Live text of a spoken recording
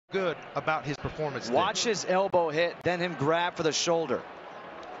good about his performance. Watch his elbow hit, then him grab for the shoulder.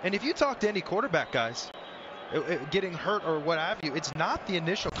 And if you talk to any quarterback guys, getting hurt or what have you, it's not the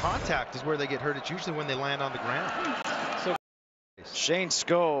initial contact is where they get hurt. It's usually when they land on the ground. So Shane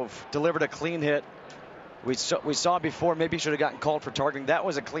Scove delivered a clean hit. We saw before, maybe he should have gotten called for targeting. That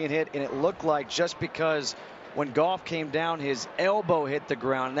was a clean hit, and it looked like just because when Goff came down, his elbow hit the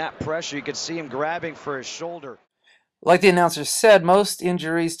ground, and that pressure, you could see him grabbing for his shoulder. Like the announcer said, most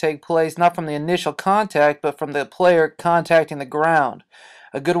injuries take place not from the initial contact, but from the player contacting the ground.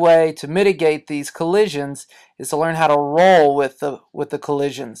 A good way to mitigate these collisions is to learn how to roll with the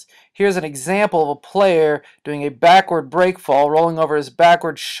collisions. Here's an example of a player doing a backward break fall, rolling over his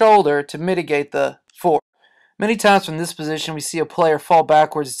backward shoulder to mitigate the force. Many times from this position, we see a player fall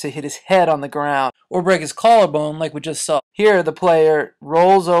backwards to hit his head on the ground or break his collarbone like we just saw. Here, the player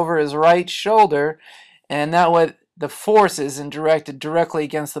rolls over his right shoulder, and that way the force isn't directed directly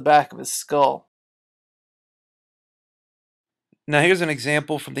against the back of his skull. Now here's an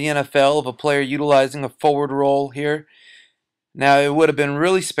example from the NFL of a player utilizing a forward roll here. Now it would have been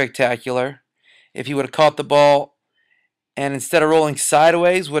really spectacular if he would have caught the ball and instead of rolling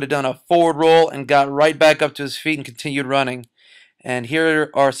sideways would have done a forward roll and got right back up to his feet and continued running. And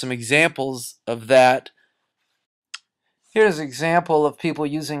here are some examples of that. Here's an example of people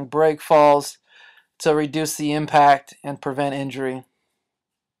using break falls to reduce the impact and prevent injury.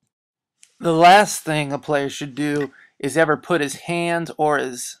 The last thing a player should do is ever put his hands or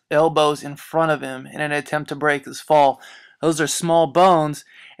his elbows in front of him in an attempt to break his fall. Those are small bones,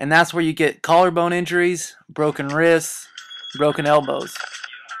 and that's where you get collarbone injuries, broken wrists, broken elbows.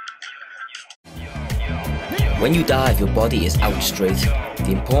 When you dive, your body is out straight.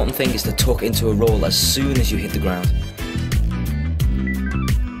 The important thing is to tuck into a roll as soon as you hit the ground.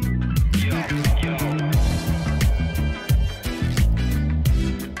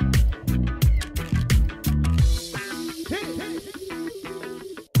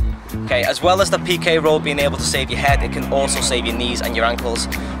 Okay, as well as the PK roll being able to save your head, it can also save your knees and your ankles,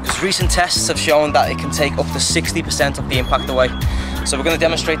 because recent tests have shown that it can take up to 60% of the impact away. So we're going to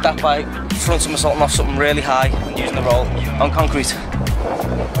demonstrate that by front somersaulting off something really high and using the roll on concrete.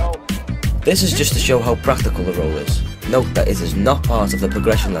 This is just to show how practical the roll is. Note that it is not part of the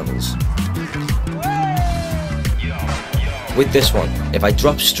progression levels. With this one, if I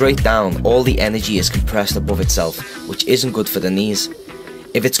drop straight down, all the energy is compressed above itself, which isn't good for the knees.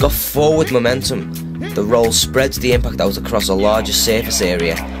 If it's got forward momentum, the roll spreads the impact out across a larger surface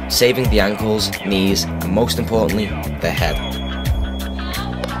area, saving the ankles, knees, and most importantly, the head.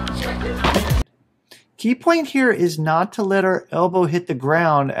 Key point here is not to let our elbow hit the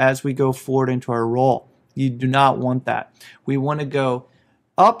ground as we go forward into our roll. You do not want that. We want to go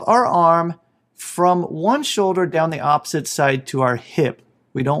up our arm from one shoulder down the opposite side to our hip.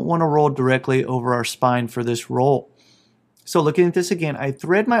 We don't want to roll directly over our spine for this roll. So looking at this again, I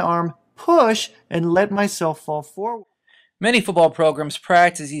thread my arm, push, and let myself fall forward. Many football programs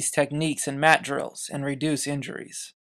practice these techniques in mat drills and reduce injuries.